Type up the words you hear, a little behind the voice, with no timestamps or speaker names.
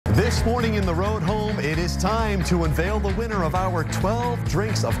This morning in the road home, it is time to unveil the winner of our 12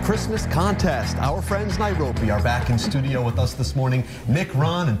 Drinks of Christmas contest. Our friends Nairobi are back in studio with us this morning. Nick,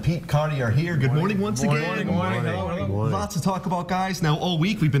 Ron, and Pete Carty are here. Good morning once again. Good morning. Lots to talk about, guys. Now, all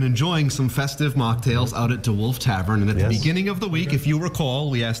week we've been enjoying some festive mocktails out at DeWolf Tavern. And at the beginning of the week, if you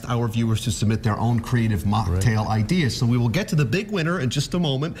recall, we asked our viewers to submit their own creative mocktail ideas. So we will get to the big winner in just a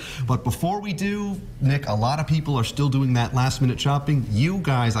moment. But before we do, Nick, a lot of people are still doing that last-minute shopping. You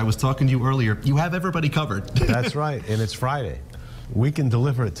guys, I was talking to you earlier, you have everybody covered. That's right, and it's Friday. We can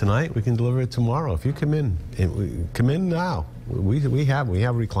deliver it tonight, we can deliver it tomorrow. If you come in, come in now. We have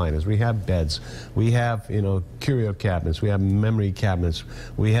recliners, we have beds, we have, curio cabinets, we have memory cabinets,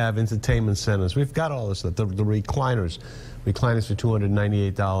 we have entertainment centers. We've got all this stuff. The recliners for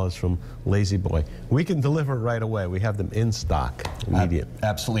 $298 from Lazy Boy. We can deliver it right away. We have them in stock, immediate.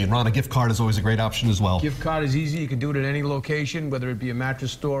 Absolutely. And Ron, a gift card is always a great option as well. Gift card is easy. You can do it at any location, whether it be a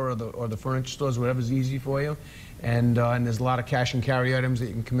mattress store or the furniture stores, whatever's easy for you. And there's a lot of cash and carry items that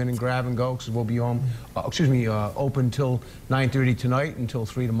you can come in and grab and go, because we'll be home, open till 9:30 tonight until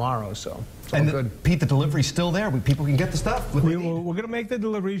 3 tomorrow. So it's all good. Pete, the delivery's still there. People can get the stuff. We're going to make the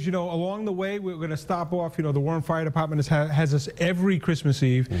deliveries. Along the way, we're going to stop off. The Warren Fire Department has us every Christmas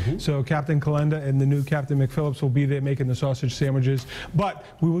Eve. So Captain Calenda and the new Captain McPhillips will be there making the sausage sandwiches. But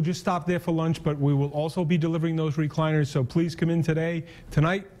we will just stop there for lunch. But we will also be delivering those recliners. So please come in today,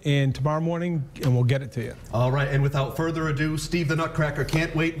 tonight, and tomorrow morning, and we'll get it to you. All right. And without further ado, Steve the Nutcracker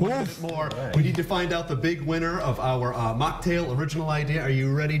can't wait 1 minute more. Right. We need to find out the big winner of our mocktail original idea. Are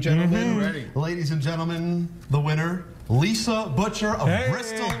you ready, gentlemen? Ready. Ladies and gentlemen, the winner, Lisa Butcher of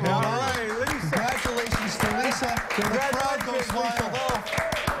Bristol, Rhode Island. All right, Lisa. Congratulations to Lisa. The crowd goes wild.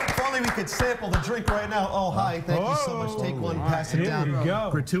 If only we could sample the drink right now. Oh, hi. Thank you so much. Take one, pass it down.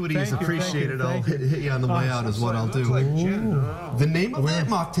 Gratuity is appreciated. I'll hit you on the way out is what I'll do. The name of that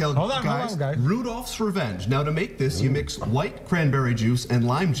mocktail, guys, Rudolph's Revenge. Now, to make this, you mix white cranberry juice and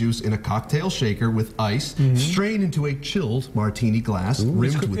lime juice in a cocktail shaker with ice, strain into a chilled martini glass,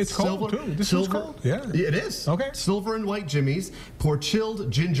 rimmed with silver. This is cold. Yeah. It is. Okay. Silver and white jimmies. Pour chilled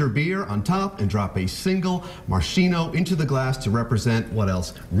ginger beer on top and drop a single maraschino into the glass to represent, what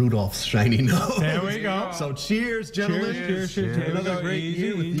else? Rudolph's shiny nose. There we go. So cheers, gentlemen. Cheers. Another great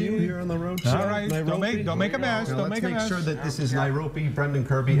year with you here on the Rhode Show. All right. Don't make a mess. Now, let's make sure that this is Nairobi, Brendan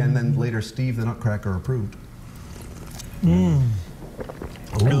Kirby, and then later Steve the Nutcracker approved.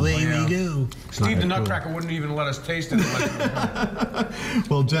 Away we go. Steve the Nutcracker wouldn't even let us taste it.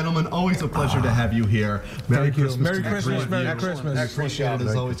 Well, gentlemen, always a pleasure to have you here. Merry Christmas. Merry Christmas. Merry Christmas. I appreciate it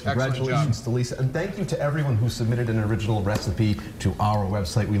as always. Congratulations to Lisa. And thank you to everyone who submitted an original recipe to our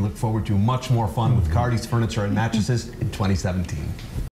website. We look forward to much more fun with Carty's Furniture and Mattresses in 2017.